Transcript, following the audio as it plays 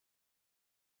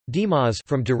DMOZ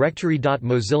from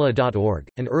directory.mozilla.org,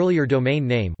 an earlier domain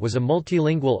name, was a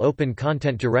multilingual open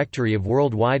content directory of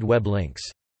World Wide Web links.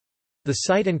 The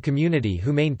site and community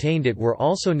who maintained it were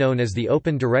also known as the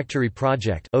Open Directory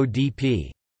Project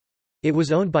 (ODP). It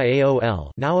was owned by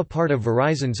AOL, now a part of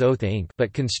Verizon's Oath Inc.,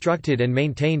 but constructed and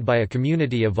maintained by a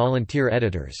community of volunteer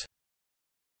editors.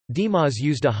 DMOZ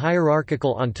used a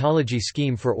hierarchical ontology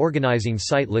scheme for organizing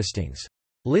site listings.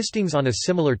 Listings on a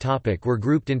similar topic were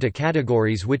grouped into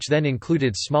categories which then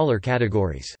included smaller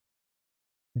categories.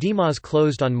 DMOZ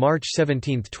closed on March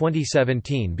 17,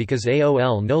 2017 because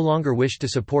AOL no longer wished to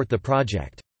support the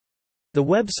project. The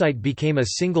website became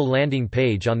a single landing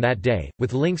page on that day,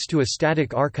 with links to a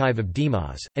static archive of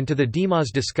DMOZ, and to the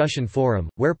DMOZ discussion forum,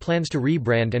 where plans to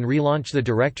rebrand and relaunch the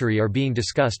directory are being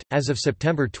discussed. As of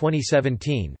September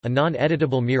 2017, a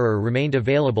non-editable mirror remained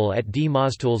available at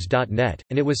dmoztools.net,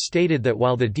 and it was stated that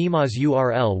while the DMOZ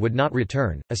URL would not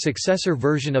return, a successor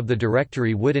version of the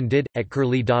directory would and did, at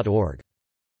curlie.org.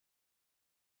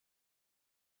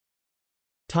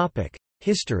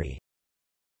 History.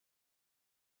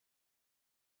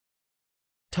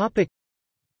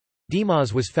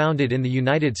 DMOZ was founded in the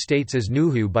United States as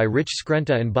Nuhu by Rich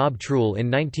Skrenta and Bob Truell in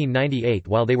 1998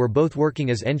 while they were both working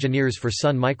as engineers for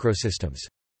Sun Microsystems.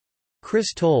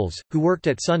 Chris Tolles, who worked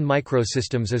at Sun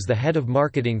Microsystems as the head of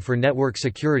marketing for network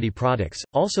security products,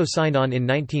 also signed on in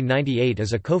 1998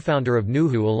 as a co-founder of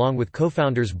Nuhu along with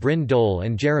co-founders Bryn Dole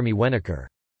and Jeremy Winokur.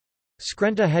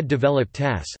 Skrenta had developed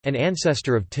TAS, an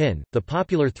ancestor of TIN, the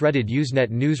popular threaded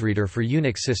Usenet newsreader for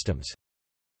Unix systems.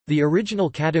 The original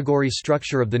category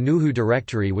structure of the Nuhu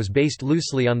directory was based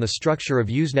loosely on the structure of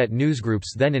Usenet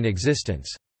newsgroups then in existence.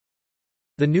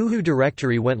 The Nuhu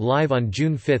directory went live on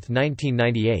June 5,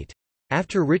 1998.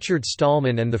 After Richard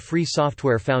Stallman and the Free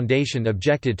Software Foundation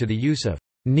objected to the use of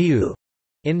 «new»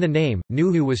 in the name,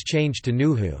 Nuhu was changed to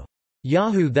Nuhu.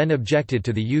 Yahoo then objected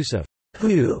to the use of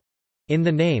 «hu» in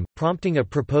the name, prompting a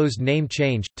proposed name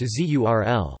change, to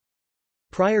ZURL.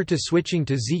 Prior to switching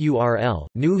to ZURL,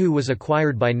 Nuhu was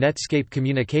acquired by Netscape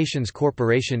Communications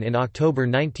Corporation in October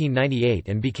 1998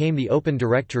 and became the Open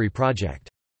Directory Project.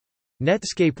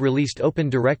 Netscape released Open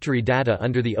Directory data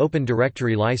under the Open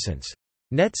Directory license.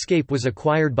 Netscape was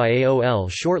acquired by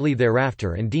AOL shortly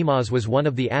thereafter and DMOZ was one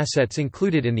of the assets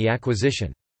included in the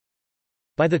acquisition.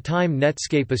 By the time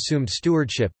Netscape assumed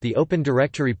stewardship, the Open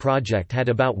Directory Project had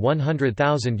about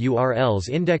 100,000 URLs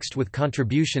indexed with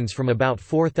contributions from about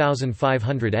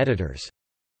 4,500 editors.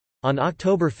 On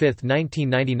October 5,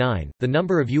 1999, the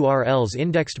number of URLs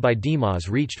indexed by DMOZ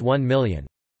reached 1 million.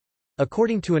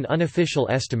 According to an unofficial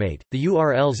estimate, the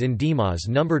URLs in DMOZ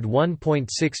numbered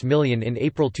 1.6 million in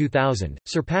April 2000,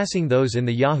 surpassing those in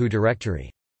the Yahoo directory.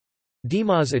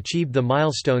 DMOZ achieved the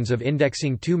milestones of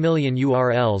indexing 2 million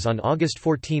URLs on August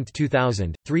 14,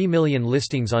 2000, 3 million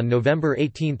listings on November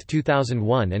 18,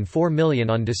 2001 and 4 million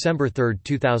on December 3,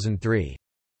 2003.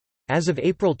 As of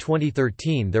April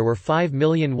 2013 there were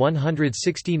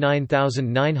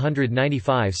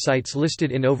 5,169,995 sites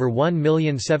listed in over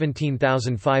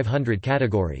 1,017,500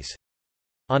 categories.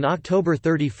 On October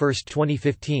 31,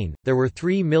 2015, there were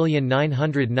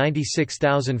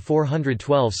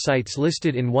 3,996,412 sites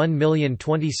listed in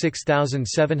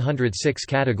 1,026,706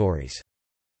 categories.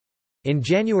 In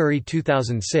January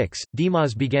 2006,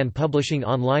 DMOZ began publishing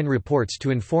online reports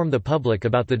to inform the public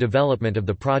about the development of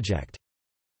the project.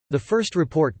 The first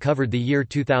report covered the year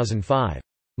 2005.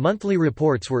 Monthly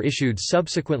reports were issued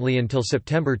subsequently until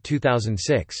September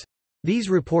 2006.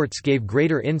 These reports gave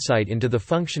greater insight into the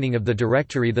functioning of the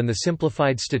directory than the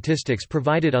simplified statistics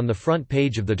provided on the front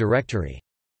page of the directory.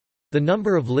 The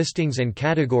number of listings and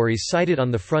categories cited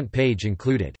on the front page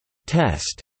included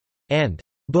 «test» and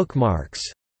 «bookmarks»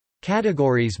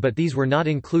 categories, but these were not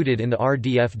included in the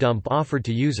RDF dump offered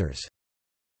to users.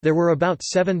 There were about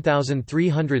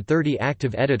 7,330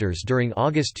 active editors during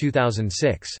August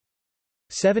 2006.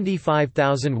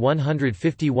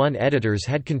 75,151 editors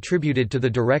had contributed to the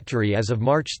directory as of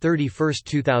March 31,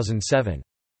 2007.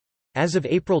 As of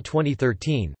April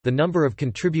 2013, the number of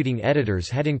contributing editors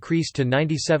had increased to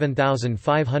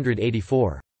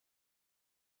 97,584.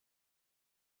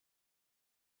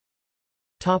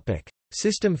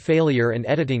 System failure and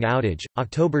editing outage,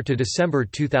 October to December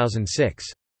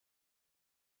 2006.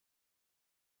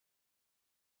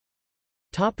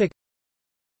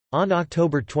 On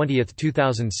October 20,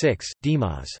 2006,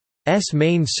 DMOZ's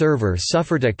main server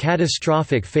suffered a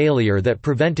catastrophic failure that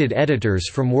prevented editors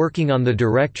from working on the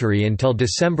directory until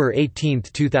December 18,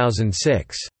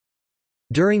 2006.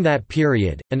 During that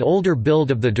period, an older build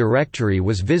of the directory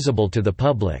was visible to the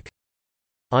public.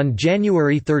 On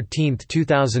January 13,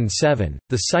 2007,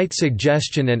 the site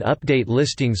suggestion and update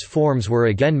listings forms were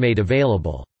again made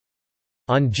available.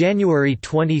 On January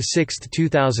 26,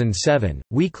 2007,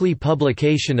 weekly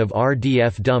publication of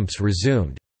RDF dumps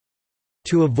resumed.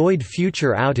 To avoid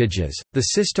future outages, the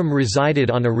system resided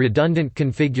on a redundant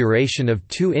configuration of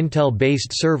 2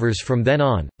 Intel-based servers from then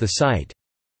on. The site's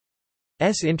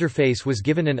interface was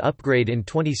given an upgrade in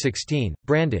 2016,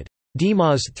 branded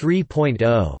DMOS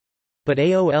 3.0, but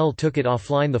AOL took it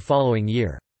offline the following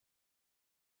year.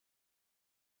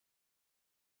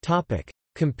 Topic: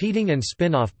 Competing and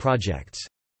spin-off projects.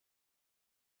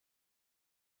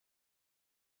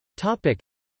 Topic: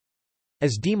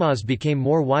 As DMOS became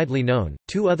more widely known,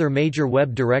 2 other major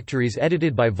web directories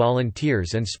edited by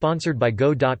volunteers and sponsored by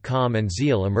Go.com and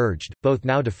Zeal emerged, both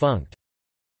now defunct.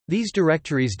 These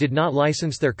directories did not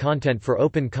license their content for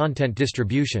open content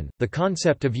distribution. The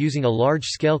concept of using a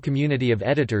large-scale community of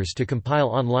editors to compile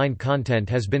online content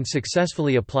has been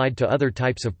successfully applied to other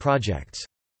types of projects.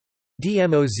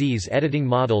 DMOZ's editing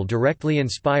model directly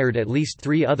inspired at least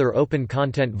 3 other open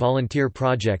content volunteer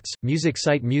projects: music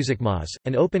site MusicMoz,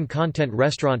 an open content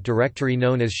restaurant directory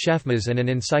known as ChefMoz, and an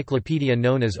encyclopedia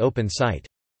known as OpenSite.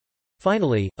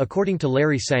 Finally, according to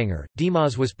Larry Sanger,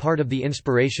 DMOZ was part of the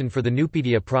inspiration for the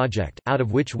Nupedia project, out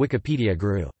of which Wikipedia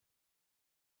grew.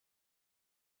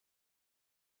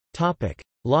 Topic: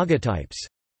 Logotypes.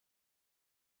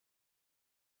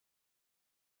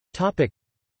 Topic: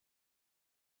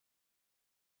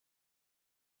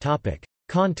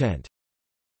 Content.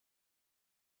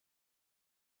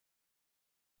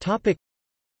 Topic: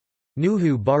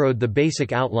 Nuhu borrowed the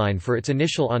basic outline for its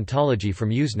initial ontology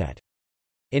from Usenet.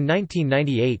 In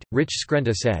 1998, Rich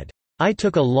Skrenta said, "I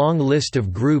took a long list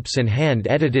of groups and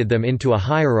hand-edited them into a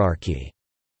hierarchy."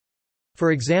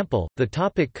 For example, the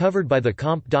topic covered by the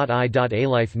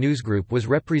comp.I.alife newsgroup was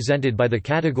represented by the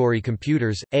category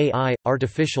Computers, AI,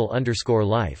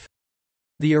 Artificial_Life.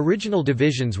 The original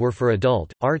divisions were for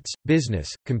adult, arts, business,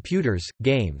 computers,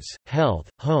 games, health,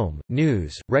 home,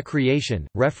 news, recreation,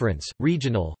 reference,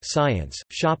 regional, science,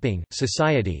 shopping,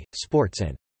 society, sports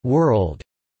and world.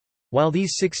 While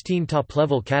these 16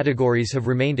 top-level categories have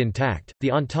remained intact,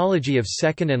 the ontology of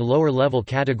second and lower-level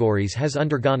categories has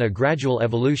undergone a gradual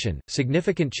evolution.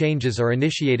 Significant changes are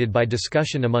initiated by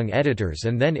discussion among editors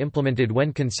and then implemented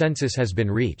when consensus has been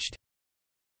reached.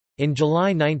 In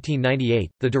July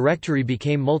 1998, the directory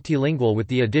became multilingual with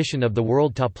the addition of the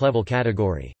World top-level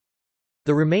category.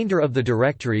 The remainder of the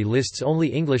directory lists only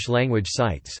English-language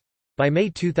sites. By May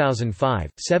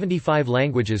 2005, 75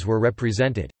 languages were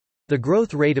represented. The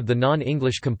growth rate of the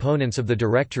non-English components of the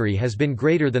directory has been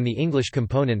greater than the English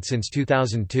component since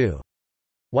 2002.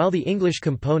 While the English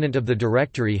component of the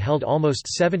directory held almost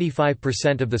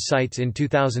 75% of the sites in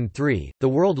 2003, the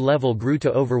world level grew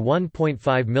to over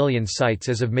 1.5 million sites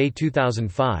as of May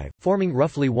 2005, forming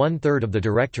roughly one-third of the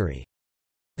directory.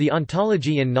 The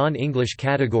ontology in non-English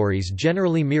categories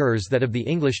generally mirrors that of the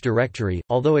English directory,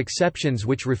 although exceptions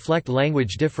which reflect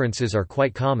language differences are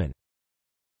quite common.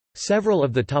 Several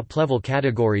of the top-level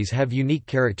categories have unique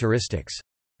characteristics.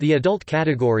 The adult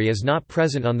category is not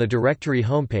present on the directory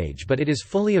homepage, but it is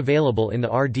fully available in the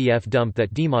RDF dump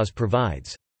that DMOZ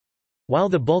provides. While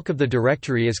the bulk of the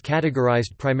directory is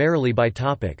categorized primarily by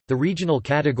topic, the regional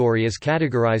category is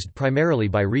categorized primarily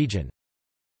by region.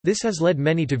 This has led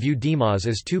many to view DMOZ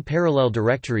as 2 parallel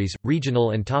directories,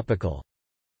 regional and topical.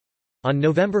 On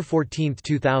November 14,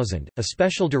 2000, a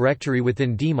special directory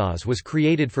within DMOZ was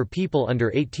created for people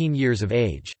under 18 years of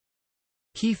age.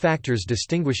 Key factors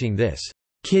distinguishing this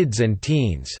kids and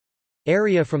teens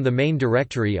area from the main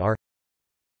directory are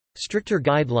stricter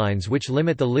guidelines which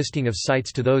limit the listing of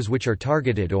sites to those which are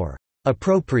targeted or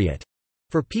appropriate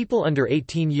for people under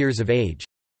 18 years of age.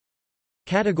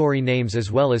 Category names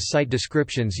as well as site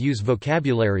descriptions use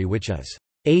vocabulary which is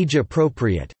age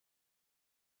appropriate.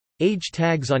 Age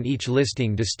tags on each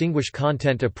listing distinguish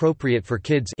content appropriate for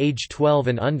kids age 12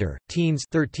 and under, teens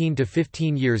 13 to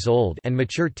 15 years old and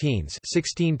mature teens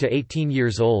 16 to 18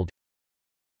 years old.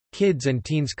 Kids and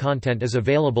teens content is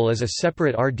available as a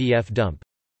separate RDF dump.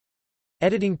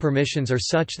 Editing permissions are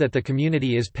such that the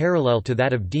community is parallel to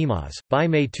that of DMOZ. By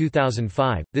May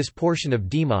 2005, this portion of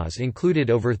DMOZ included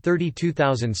over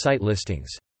 32,000 site listings.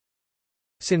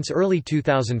 Since early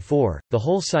 2004, the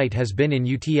whole site has been in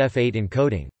UTF-8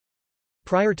 encoding.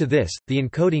 Prior to this, the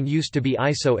encoding used to be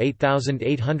ISO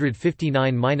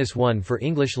 8859-1 for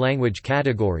English language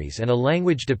categories and a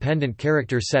language-dependent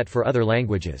character set for other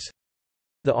languages.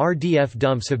 The RDF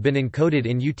dumps have been encoded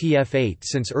in UTF-8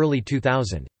 since early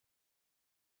 2000.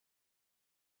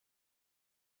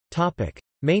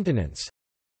 Maintenance.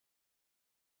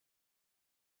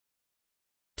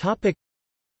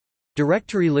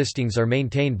 Directory listings are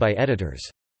maintained by editors.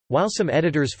 While some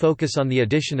editors focus on the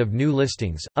addition of new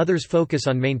listings, others focus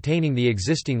on maintaining the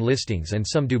existing listings and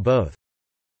some do both.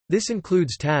 This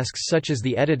includes tasks such as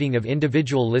the editing of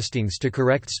individual listings to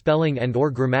correct spelling and/or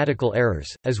grammatical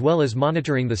errors, as well as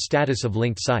monitoring the status of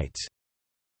linked sites.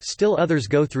 Still others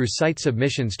go through site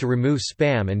submissions to remove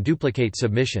spam and duplicate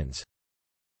submissions.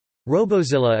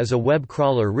 Robozilla is a web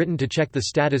crawler written to check the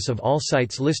status of all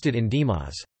sites listed in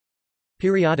DMOZ.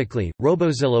 Periodically,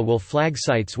 Robozilla will flag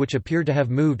sites which appear to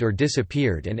have moved or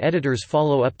disappeared, and editors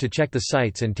follow up to check the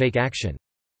sites and take action.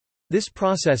 This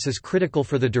process is critical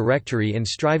for the directory in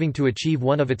striving to achieve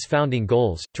one of its founding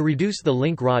goals, to reduce the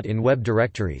link rot in web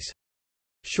directories.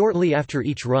 Shortly after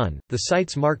each run, the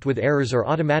sites marked with errors are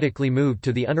automatically moved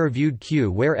to the unreviewed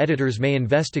queue where editors may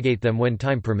investigate them when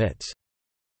time permits.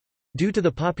 Due to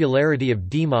the popularity of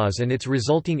DMOZ and its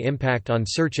resulting impact on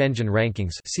search engine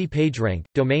rankings, see PageRank,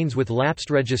 domains with lapsed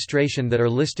registration that are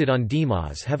listed on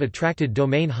DMOZ have attracted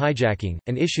domain hijacking,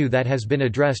 an issue that has been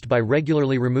addressed by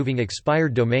regularly removing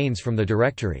expired domains from the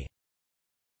directory.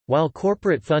 While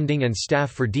corporate funding and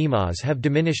staff for DMOZ have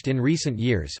diminished in recent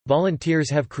years, volunteers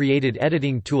have created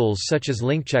editing tools such as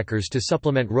link checkers to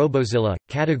supplement Robozilla,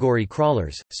 category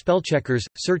crawlers, spell checkers,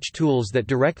 search tools that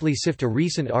directly sift a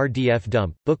recent RDF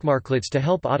dump, bookmarklets to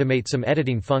help automate some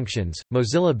editing functions,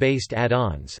 Mozilla-based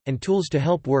add-ons, and tools to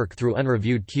help work through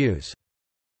unreviewed queues.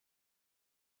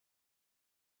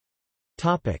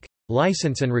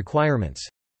 License and requirements.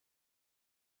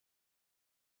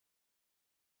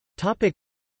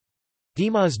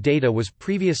 DMOZ data was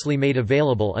previously made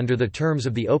available under the terms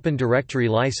of the Open Directory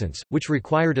License, which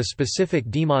required a specific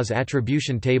DMOZ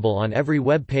attribution table on every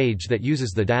web page that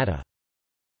uses the data.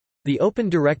 The Open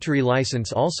Directory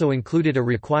License also included a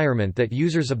requirement that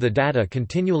users of the data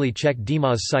continually check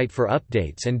DMOZ site for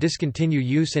updates and discontinue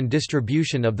use and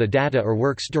distribution of the data or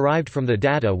works derived from the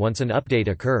data once an update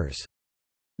occurs.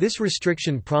 This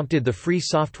restriction prompted the Free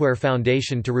Software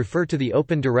Foundation to refer to the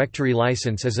Open Directory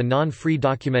License as a non-free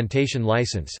documentation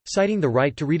license, citing the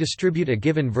right to redistribute a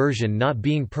given version not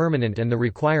being permanent and the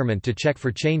requirement to check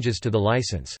for changes to the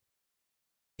license.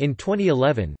 In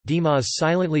 2011, DMOZ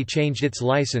silently changed its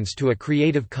license to a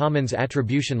Creative Commons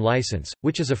Attribution License,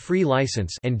 which is a free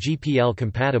license and GPL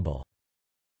compatible.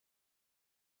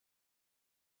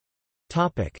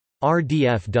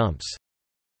 RDF dumps.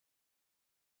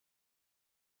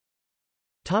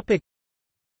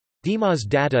 DMOZ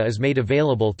data is made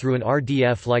available through an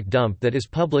RDF-like dump that is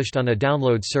published on a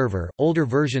download server. Older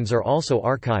versions are also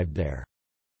archived there.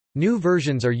 New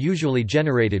versions are usually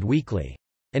generated weekly.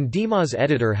 An DMOZ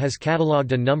editor has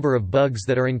catalogued a number of bugs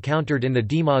that are encountered in the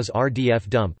DMOZ RDF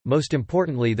dump, most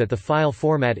importantly that the file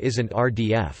format isn't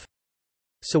RDF.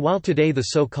 So while today the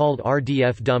so-called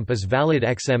RDF dump is valid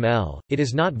XML, it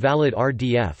is not valid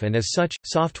RDF, and as such,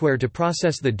 software to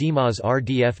process the DMOZ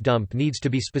RDF dump needs to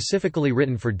be specifically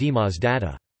written for DMOZ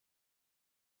data.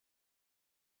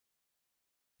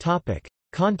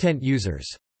 Content users.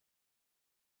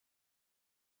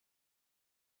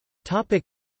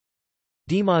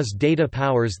 DMOZ data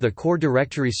powers the core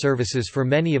directory services for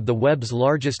many of the web's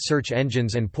largest search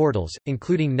engines and portals,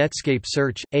 including Netscape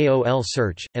Search, AOL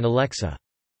Search, and Alexa.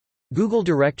 Google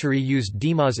Directory used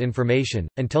DMOZ information,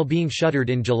 until being shuttered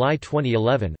in July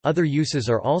 2011. Other uses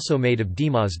are also made of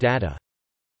DMOZ data.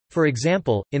 For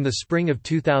example, in the spring of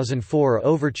 2004,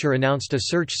 Overture announced a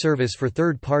search service for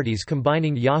third parties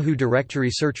combining Yahoo directory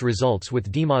search results with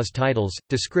DMOZ titles,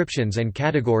 descriptions, and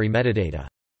category metadata.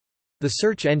 The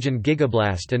search engine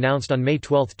Gigablast announced on May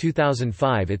 12,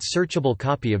 2005 its searchable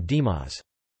copy of DMOZ.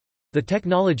 The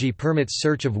technology permits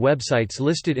search of websites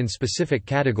listed in specific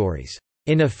categories,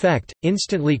 in effect,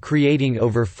 instantly creating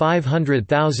over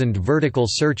 500,000 vertical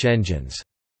search engines.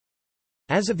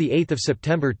 As of 8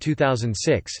 September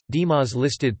 2006, DMOZ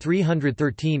listed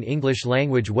 313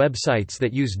 English-language websites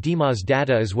that use DMOZ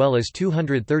data as well as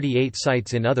 238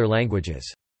 sites in other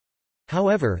languages.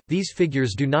 However, these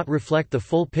figures do not reflect the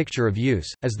full picture of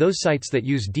use, as those sites that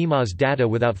use DMOZ data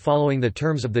without following the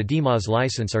terms of the DMOZ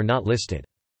license are not listed.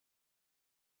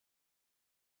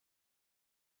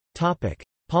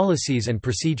 Policies and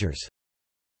procedures.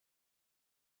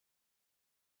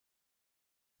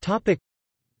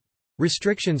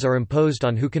 Restrictions are imposed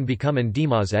on who can become an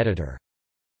DMOZ editor.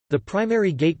 The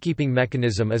primary gatekeeping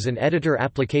mechanism is an editor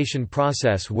application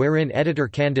process wherein editor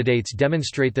candidates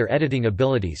demonstrate their editing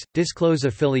abilities, disclose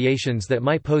affiliations that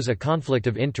might pose a conflict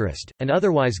of interest, and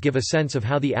otherwise give a sense of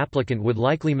how the applicant would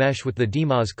likely mesh with the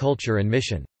DMOZ culture and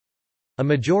mission. A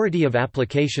majority of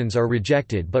applications are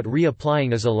rejected, but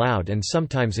reapplying is allowed and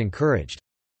sometimes encouraged.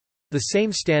 The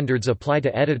same standards apply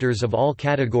to editors of all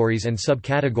categories and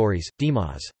subcategories.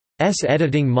 DMA's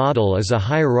editing model is a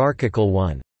hierarchical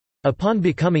one. Upon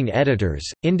becoming editors,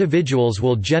 individuals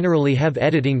will generally have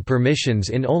editing permissions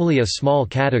in only a small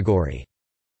category.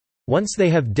 Once they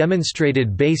have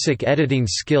demonstrated basic editing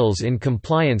skills in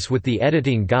compliance with the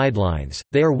editing guidelines,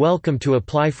 they are welcome to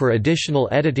apply for additional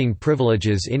editing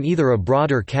privileges in either a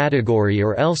broader category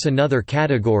or else another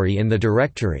category in the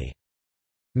directory.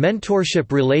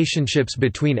 Mentorship relationships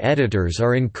between editors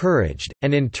are encouraged,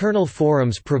 and internal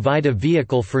forums provide a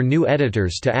vehicle for new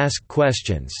editors to ask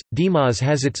questions. DMAS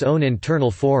has its own internal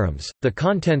forums, the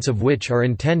contents of which are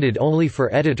intended only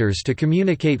for editors to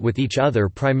communicate with each other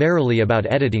primarily about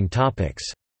editing topics.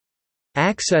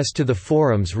 Access to the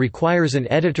forums requires an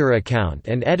editor account,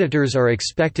 and editors are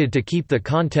expected to keep the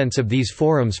contents of these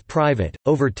forums private.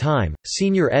 Over time,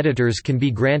 senior editors can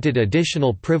be granted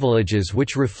additional privileges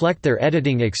which reflect their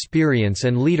editing experience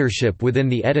and leadership within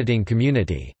the editing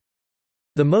community.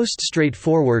 The most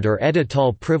straightforward are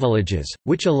editorial privileges,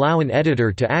 which allow an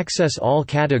editor to access all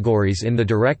categories in the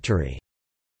directory.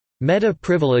 Meta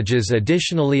privileges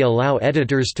additionally allow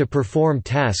editors to perform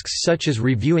tasks such as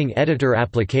reviewing editor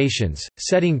applications,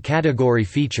 setting category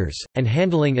features, and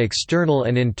handling external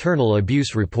and internal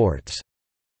abuse reports.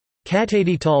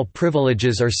 Cat-editorial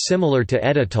privileges are similar to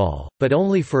editorial, but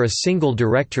only for a single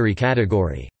directory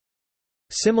category.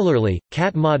 Similarly,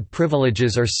 cat-mod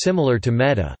privileges are similar to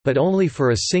meta, but only for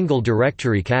a single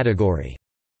directory category.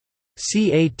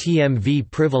 CATMV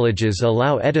privileges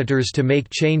allow editors to make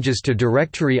changes to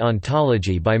directory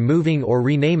ontology by moving or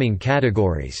renaming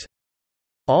categories.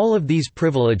 All of these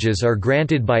privileges are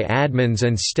granted by admins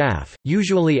and staff,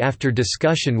 usually after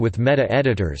discussion with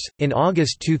meta-editors. In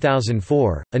August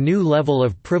 2004, a new level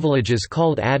of privileges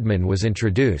called admin was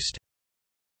introduced.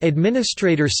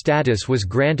 Administrator status was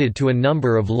granted to a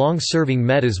number of long-serving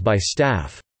metas by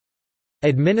staff.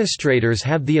 Administrators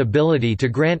have the ability to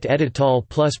grant editorial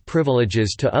plus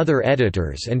privileges to other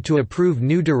editors and to approve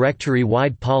new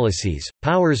directory-wide policies,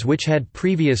 powers which had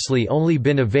previously only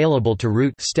been available to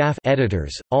root staff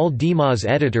editors. All DMAS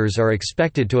editors are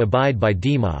expected to abide by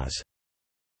DMAS'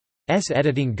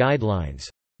 editing guidelines.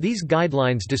 These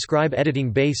guidelines describe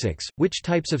editing basics, which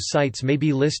types of sites may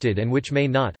be listed and which may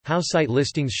not, how site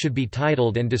listings should be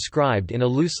titled and described in a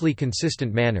loosely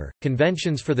consistent manner,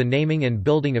 conventions for the naming and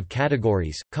building of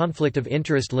categories, conflict of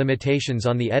interest limitations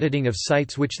on the editing of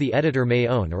sites which the editor may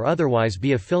own or otherwise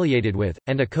be affiliated with,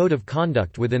 and a code of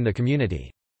conduct within the community.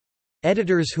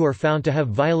 Editors who are found to have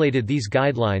violated these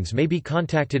guidelines may be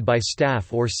contacted by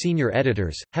staff or senior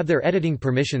editors, have their editing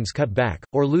permissions cut back,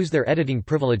 or lose their editing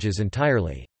privileges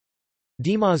entirely.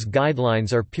 DMAS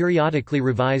guidelines are periodically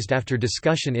revised after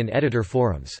discussion in editor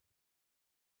forums.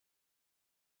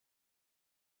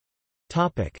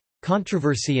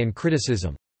 Controversy and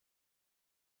criticism.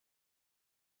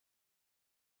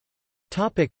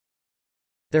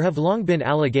 There have long been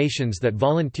allegations that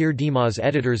volunteer DMAS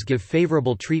editors give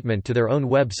favorable treatment to their own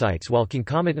websites while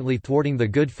concomitantly thwarting the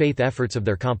good faith efforts of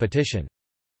their competition.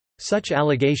 Such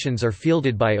allegations are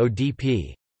fielded by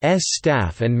ODP's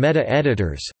staff and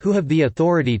meta-editors, who have the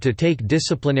authority to take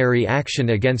disciplinary action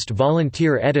against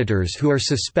volunteer editors who are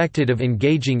suspected of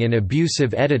engaging in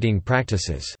abusive editing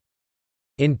practices.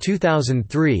 In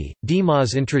 2003,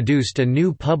 DMAS introduced a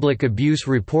new public abuse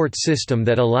report system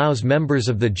that allows members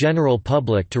of the general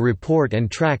public to report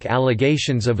and track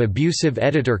allegations of abusive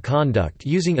editor conduct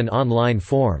using an online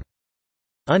form.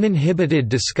 Uninhibited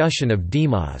discussion of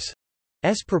DMAS'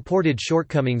 purported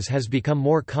shortcomings has become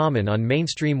more common on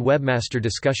mainstream webmaster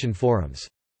discussion forums.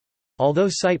 Although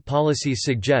site policies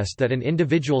suggest that an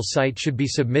individual site should be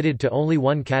submitted to only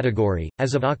one category,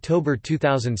 as of October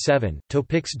 2007,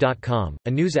 Topics.com,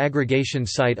 a news aggregation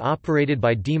site operated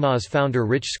by DMAS founder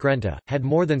Rich Skrenta, had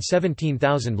more than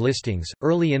 17,000 listings.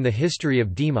 Early in the history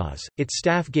of DMAS, its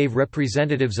staff gave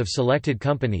representatives of selected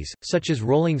companies, such as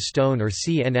Rolling Stone or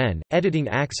CNN, editing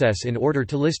access in order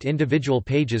to list individual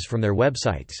pages from their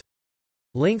websites.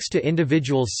 Links to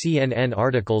individual CNN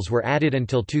articles were added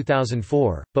until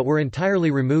 2004, but were entirely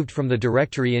removed from the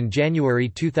directory in January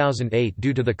 2008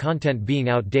 due to the content being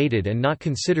outdated and not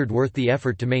considered worth the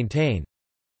effort to maintain.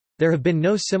 There have been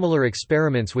no similar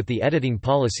experiments with the editing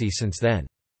policy since then.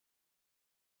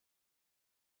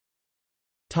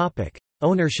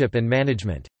 Ownership and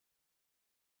management.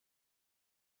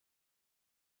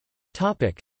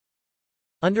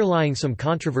 Underlying some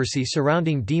controversy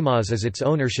surrounding DMAS is its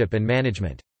ownership and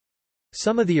management.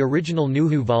 Some of the original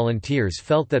Nuhu volunteers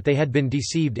felt that they had been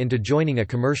deceived into joining a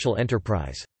commercial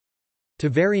enterprise. To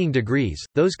varying degrees,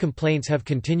 those complaints have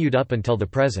continued up until the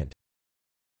present.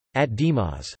 At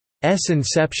DMAS'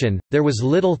 inception, there was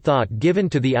little thought given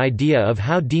to the idea of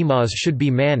how DMAs should be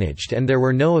managed, and there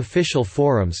were no official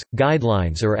forums,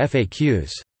 guidelines or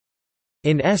FAQs.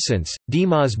 In essence,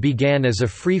 DMAs began as a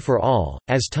free-for-all.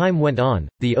 As time went on,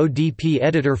 the ODP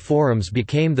editor forums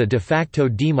became the de facto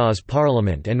DMAs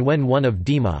parliament, and when one of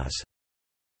DMAs'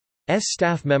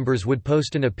 staff members would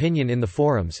post an opinion in the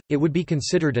forums, it would be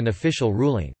considered an official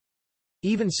ruling.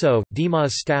 Even so,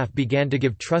 DMAs staff began to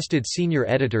give trusted senior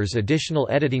editors additional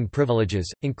editing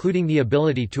privileges, including the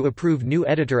ability to approve new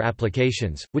editor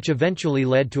applications, which eventually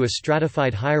led to a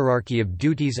stratified hierarchy of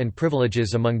duties and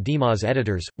privileges among DMAs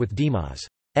editors, with DMAs'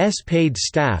 paid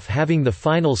staff having the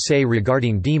final say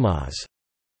regarding DMAs'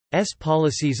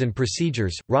 policies and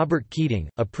procedures. Robert Keating,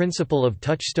 a principal of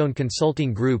Touchstone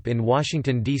Consulting Group in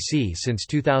Washington, D.C. since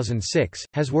 2006,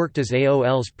 has worked as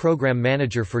AOL's program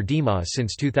manager for DMAs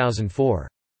since 2004.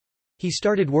 He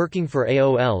started working for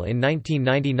AOL in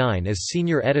 1999 as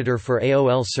senior editor for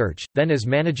AOL Search, then as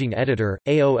managing editor,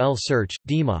 AOL Search,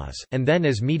 DMAs, and then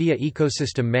as media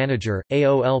ecosystem manager,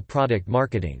 AOL Product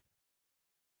Marketing.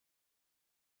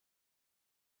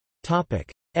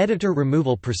 Editor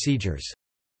removal procedures.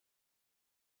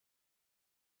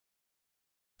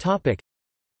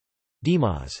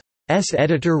 DMAs'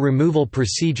 editor removal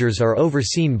procedures are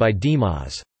overseen by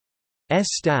DMAs'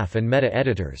 staff and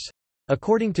meta-editors.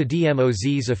 According to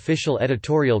DMOZ's official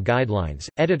editorial guidelines,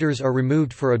 editors are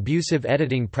removed for abusive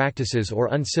editing practices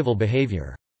or uncivil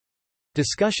behavior.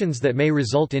 Discussions that may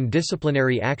result in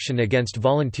disciplinary action against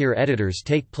volunteer editors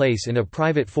take place in a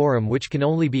private forum which can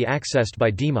only be accessed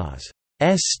by DMAs'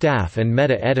 staff and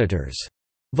meta-editors.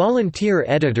 Volunteer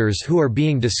editors who are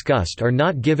being discussed are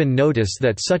not given notice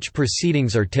that such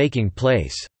proceedings are taking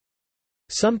place.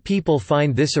 Some people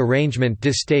find this arrangement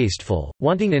distasteful,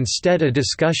 wanting instead a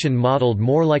discussion modeled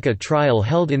more like a trial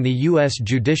held in the U.S.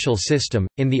 judicial system.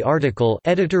 In the article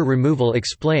Editor Removal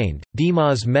Explained,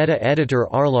 DMA's meta-editor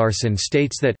Arlarson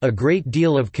states that a great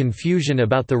deal of confusion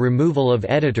about the removal of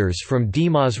editors from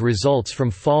DMAs results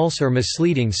from false or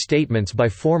misleading statements by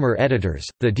former editors.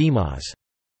 The DMA's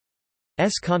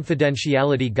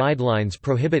confidentiality guidelines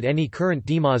prohibit any current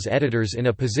DMAs editors in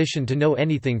a position to know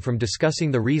anything from discussing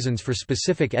the reasons for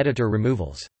specific editor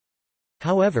removals.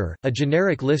 However, a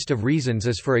generic list of reasons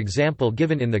is for example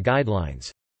given in the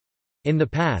guidelines. In the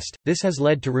past, this has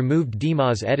led to removed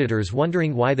DMAs editors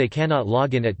wondering why they cannot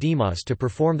log in at DMAs to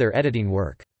perform their editing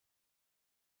work.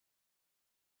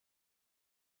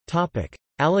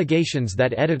 Allegations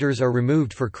that editors are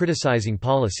removed for criticizing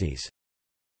policies.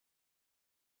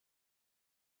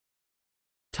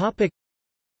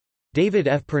 David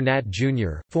F. Pernat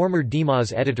Jr., former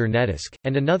DMAs editor Nedisk,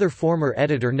 and another former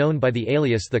editor known by the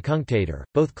alias The Cunctator,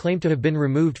 both claim to have been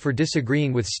removed for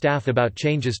disagreeing with staff about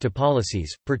changes to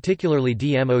policies, particularly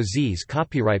DMOZ's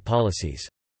copyright policies.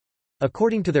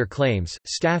 According to their claims,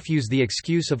 staff use the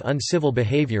excuse of uncivil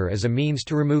behavior as a means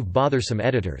to remove bothersome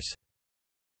editors.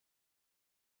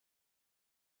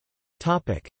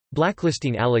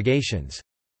 Blacklisting allegations.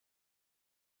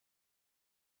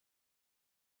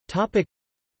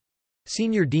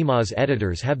 Senior DMAs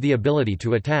editors have the ability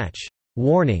to attach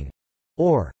 «warning»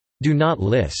 or «do not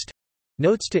list»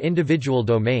 notes to individual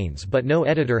domains, but no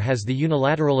editor has the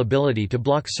unilateral ability to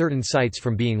block certain sites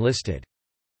from being listed.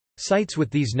 Sites with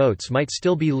these notes might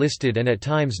still be listed, and at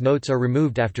times notes are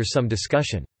removed after some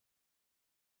discussion.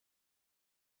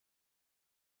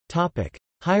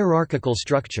 Hierarchical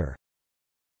structure.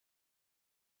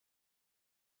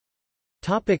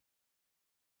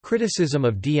 Criticism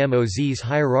of DMOZ's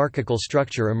hierarchical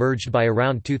structure emerged by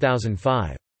around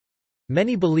 2005.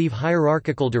 Many believe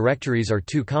hierarchical directories are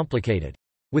too complicated.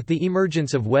 With the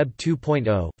emergence of Web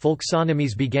 2.0,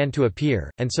 folksonomies began to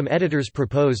appear, and some editors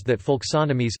proposed that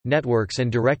folksonomies, networks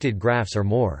and directed graphs are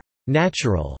more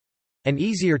natural and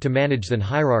easier to manage than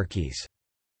hierarchies.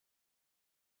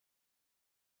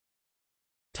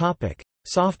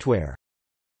 Software.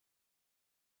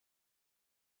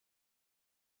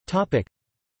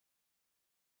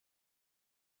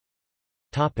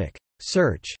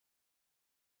 Search.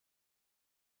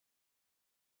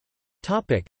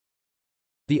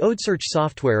 The ODSearch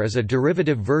software is a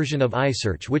derivative version of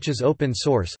iSearch which is open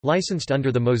source, licensed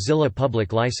under the Mozilla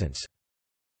Public License.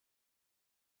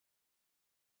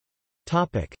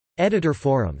 Editor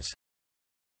forums.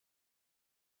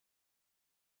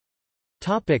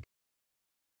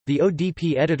 The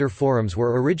ODP editor forums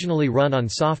were originally run on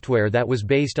software that was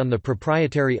based on the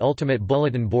proprietary Ultimate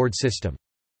Bulletin Board system.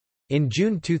 In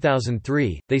June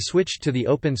 2003, they switched to the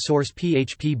open-source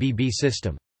PHP-BB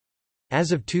system.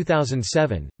 As of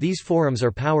 2007, these forums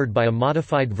are powered by a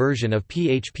modified version of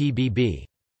PHP-BB.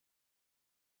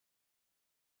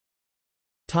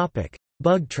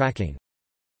 Bug tracking.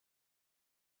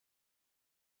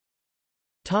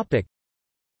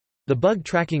 The bug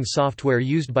tracking software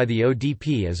used by the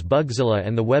ODP is Bugzilla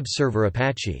and the web server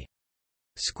Apache.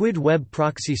 Squid Web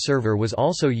Proxy Server was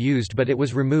also used, but it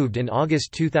was removed in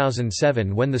August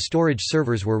 2007 when the storage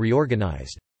servers were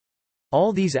reorganized.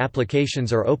 All these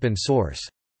applications are open source.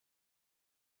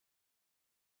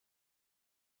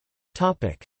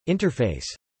 Interface.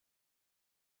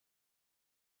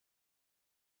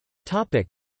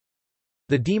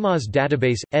 The DMOZ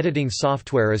database editing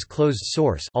software is closed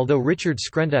source, although Richard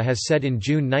Skrenta has said in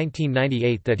June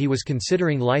 1998 that he was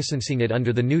considering licensing it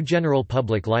under the GNU General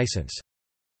Public License.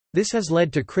 This has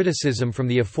led to criticism from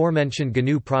the aforementioned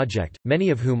GNU project, many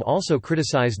of whom also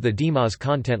criticized the DMOZ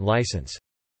content license.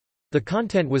 The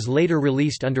content was later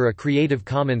released under a Creative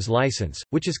Commons license,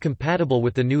 which is compatible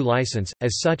with the GNU license.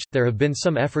 As such, there have been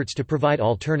some efforts to provide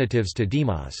alternatives to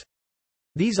DMOZ.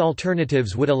 These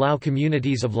alternatives would allow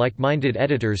communities of like-minded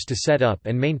editors to set up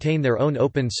and maintain their own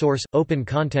open-source,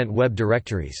 open-content web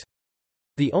directories.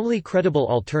 The only credible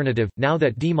alternative, now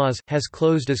that DMOZ, has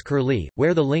closed, is Curlie,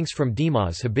 where the links from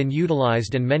DMOZ have been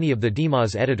utilized and many of the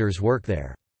DMOZ editors work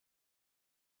there.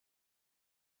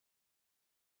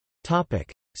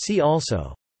 See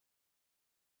also: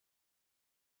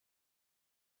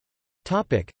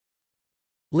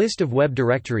 List of web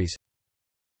directories.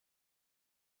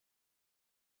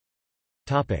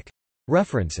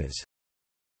 References.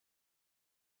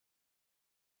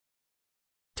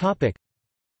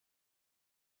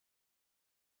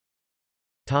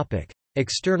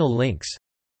 External links.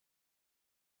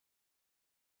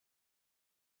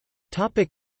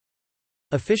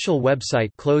 Official website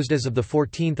closed as of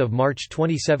 14 March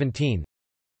 2017.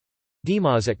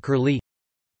 DMOZ at Curlie.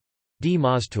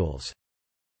 DMOZtools.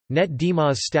 Net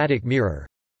DMOZ static mirror.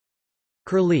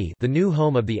 Curlie, the new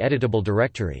home of the editable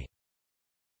directory.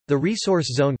 The Resource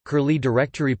Zone – Curlie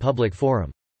Directory Public Forum